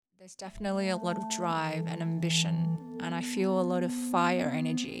There's definitely a lot of drive and ambition, and I feel a lot of fire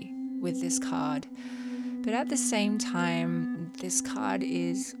energy with this card. But at the same time, this card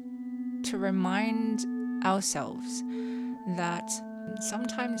is to remind ourselves that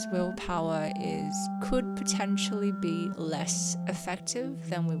sometimes willpower could potentially be less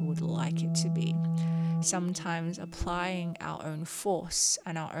effective than we would like it to be. Sometimes applying our own force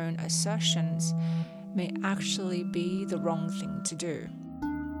and our own assertions may actually be the wrong thing to do.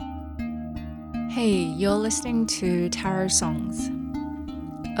 Hey, you're listening to Tarot Songs,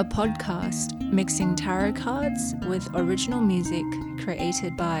 a podcast mixing tarot cards with original music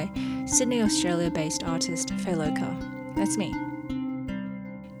created by Sydney, Australia-based artist Feloka. That's me.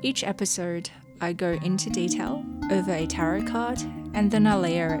 Each episode, I go into detail over a tarot card and then I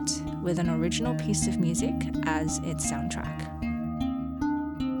layer it with an original piece of music as its soundtrack.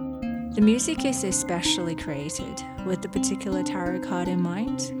 The music is especially created with the particular tarot card in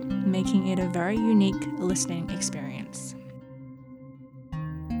mind, making it a very unique listening experience.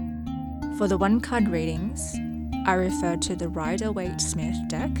 For the one-card readings, I refer to the Rider-Waite-Smith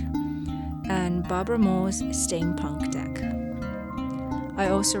deck and Barbara Moore's Steampunk deck. I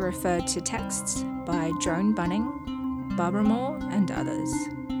also refer to texts by Joan Bunning, Barbara Moore, and others.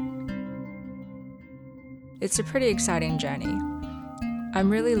 It's a pretty exciting journey. I'm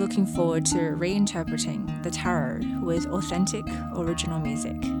really looking forward to reinterpreting the tarot with authentic, original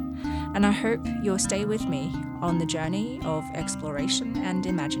music, and I hope you'll stay with me on the journey of exploration and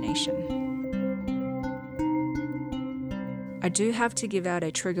imagination. I do have to give out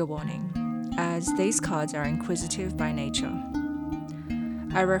a trigger warning, as these cards are inquisitive by nature.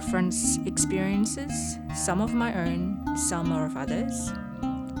 I reference experiences, some of my own, some are of others,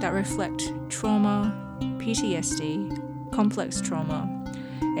 that reflect trauma, PTSD, complex trauma,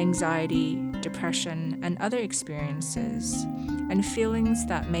 anxiety, depression, and other experiences, and feelings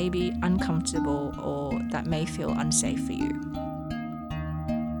that may be uncomfortable or that may feel unsafe for you.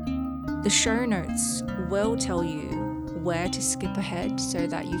 The show notes will tell you where to skip ahead so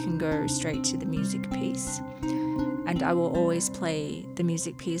that you can go straight to the music piece, and I will always play the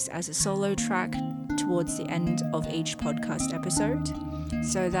music piece as a solo track towards the end of each podcast episode,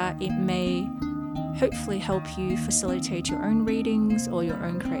 so that it may hopefully help you facilitate your own readings or your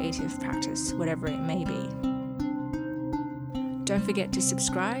own creative practice, whatever it may be. Don't forget to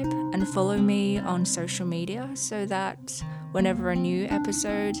subscribe and follow me on social media so that whenever a new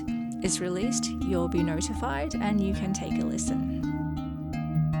episode is released, you'll be notified and you can take a listen.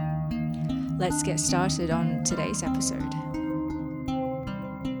 Let's get started on today's episode.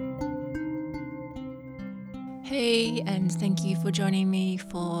 Hey, and thank you for joining me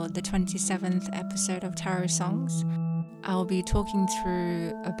for the 27th episode of Tarot Songs. I'll be talking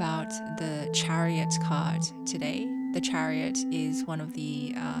through about the Chariot card today. The Chariot is one of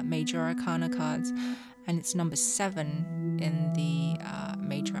the Major Arcana cards, and it's number 7 in the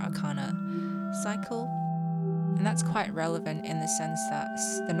Major Arcana cycle. And that's quite relevant in the sense that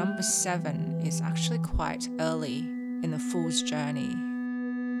the number 7 is actually quite early in the Fool's journey.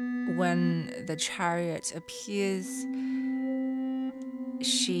 When the Chariot appears,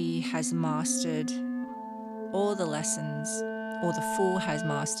 she has mastered all the lessons, or the Fool has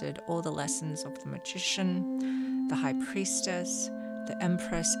mastered all the lessons of the Magician, the High Priestess, the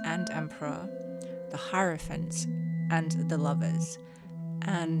Empress and Emperor, the Hierophant, and the Lovers.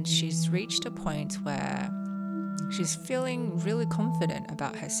 And she's reached a point where she's feeling really confident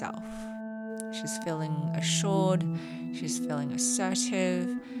about herself. She's feeling assured, she's feeling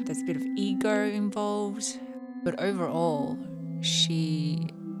assertive, there's a bit of ego involved, but overall, she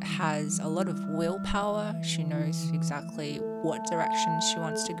has a lot of willpower. She knows exactly what direction she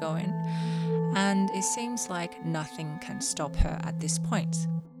wants to go in, and it seems like nothing can stop her at this point.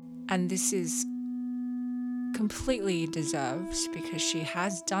 And this is completely deserved because she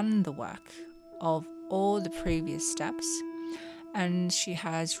has done the work of all the previous steps, and she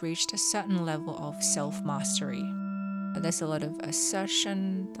has reached a certain level of self-mastery. There's a lot of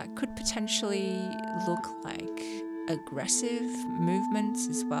assertion that could potentially look like aggressive movements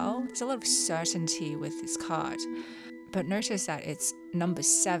as well. There's a lot of certainty with this card. But notice that it's number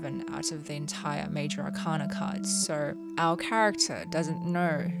 7 out of the entire Major Arcana cards, so our character doesn't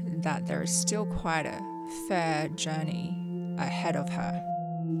know that there is still quite a fair journey ahead of her.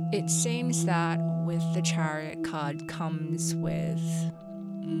 It seems that with the Chariot card comes with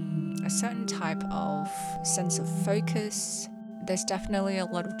a certain type of sense of focus. There's definitely a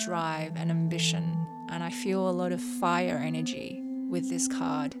lot of drive and ambition, and I feel a lot of fire energy with this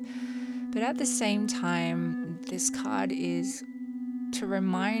card. But at the same time, this card is to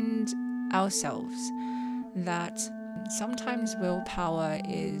remind ourselves that Sometimes willpower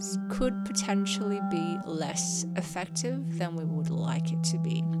could potentially be less effective than we would like it to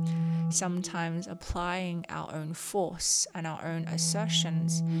be. Sometimes applying our own force and our own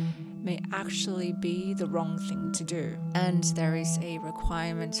assertions may actually be the wrong thing to do. And there is a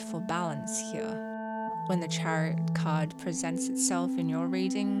requirement for balance here. When the Chariot card presents itself in your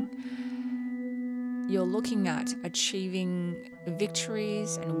reading, you're looking at achieving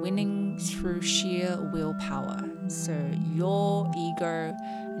victories and winning through sheer willpower. So your ego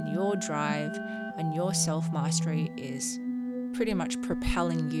and your drive and your self-mastery is pretty much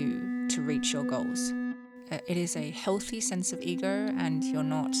propelling you to reach your goals. It is a healthy sense of ego, and you're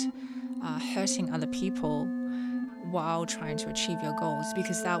not hurting other people while trying to achieve your goals,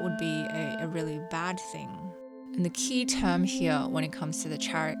 because that would be a really bad thing. And the key term here when it comes to the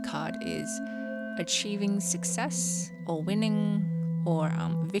Chariot card is achieving success or winning or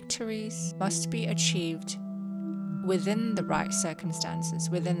victories must be achieved within the right circumstances,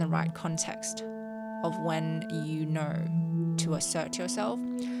 within the right context of when you know to assert yourself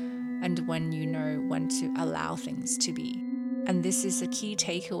and when you know when to allow things to be. And this is a key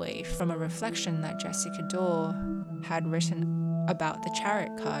takeaway from a reflection that Jessica Dore had written about the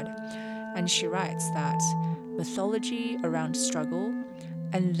Chariot card. And she writes that mythology around struggle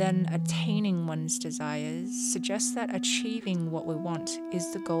and then attaining one's desires suggests that achieving what we want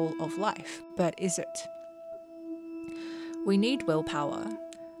is the goal of life. But is it? We need willpower,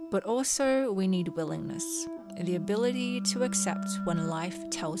 but also we need willingness, the ability to accept when life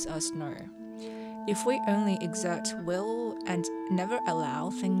tells us no. If we only exert will and never allow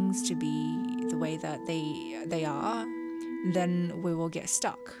things to be the way that they are, then we will get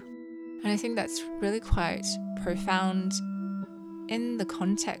stuck. And I think that's really quite profound in the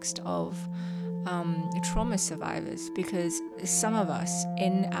context of trauma survivors, because some of us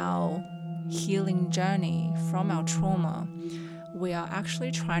in our healing journey from our trauma, we are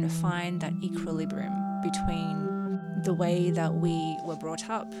actually trying to find that equilibrium between the way that we were brought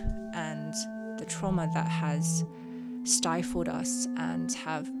up and the trauma that has stifled us and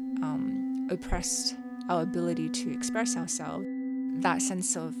have oppressed our ability to express ourselves. That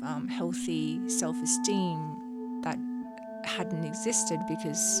sense of healthy self-esteem that hadn't existed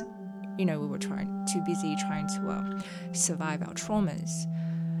because, we were too busy trying to survive our traumas.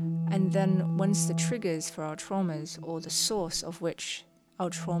 And then once the triggers for our traumas, or the source of which our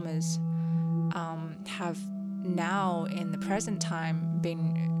traumas have now in the present time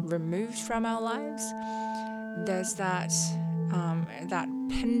been removed from our lives, there's that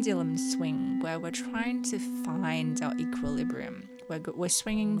pendulum swing where we're trying to find our equilibrium. We're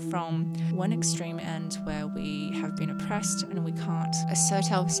swinging from one extreme end where we have been oppressed and we can't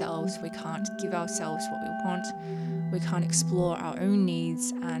assert ourselves, we can't give ourselves what we want, we can't explore our own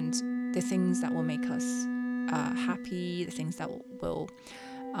needs and the things that will make us happy, the things that will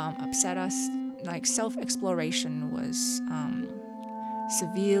upset us. Like self-exploration was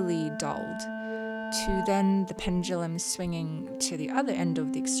severely dulled, to then the pendulum swinging to the other end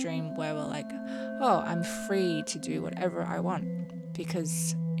of the extreme where we're like, oh, I'm free to do whatever I want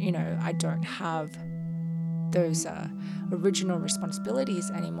because, I don't have those original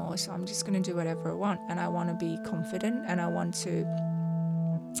responsibilities anymore, so I'm just going to do whatever I want, and I want to be confident, and I want to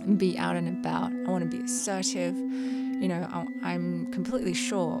be out and about, I want to be assertive, I'm completely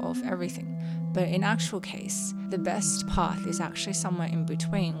sure of everything. But in actual case, the best path is actually somewhere in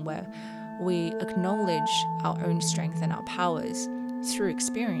between, where we acknowledge our own strength and our powers through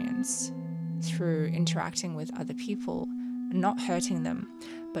experience, through interacting with other people, not hurting them,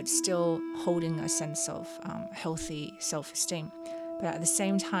 but still holding a sense of healthy self-esteem. But at the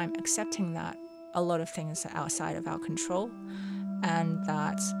same time, accepting that a lot of things are outside of our control, and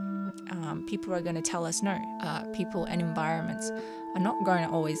that people are going to tell us no. People and environments are not going to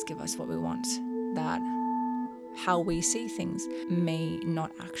always give us what we want. That how we see things may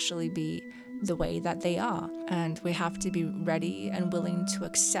not actually be the way that they are. And we have to be ready and willing to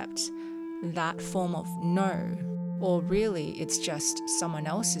accept that form of no. Or really, it's just someone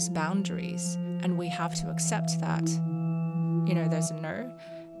else's boundaries. And we have to accept that, there's a no.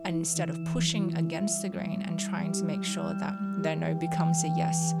 And instead of pushing against the grain and trying to make sure that their no becomes a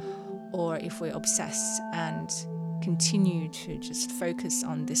yes, or if we obsess and continue to just focus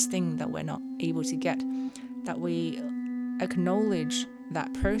on this thing that we're not able to get, that we acknowledge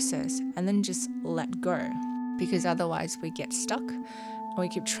that process and then just let go, because otherwise we get stuck and we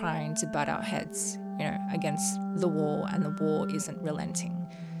keep trying to butt our heads, against the wall, and the wall isn't relenting.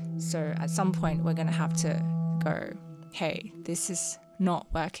 So at some point we're going to have to go, hey, this is not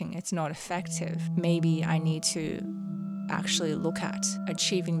working, it's not effective. Maybe I need to actually look at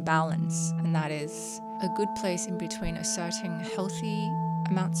achieving balance, and that is a good place in between asserting healthy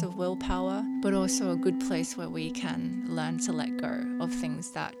amounts of willpower, but also a good place where we can learn to let go of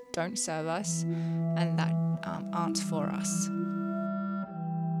things that don't serve us and that aren't for us.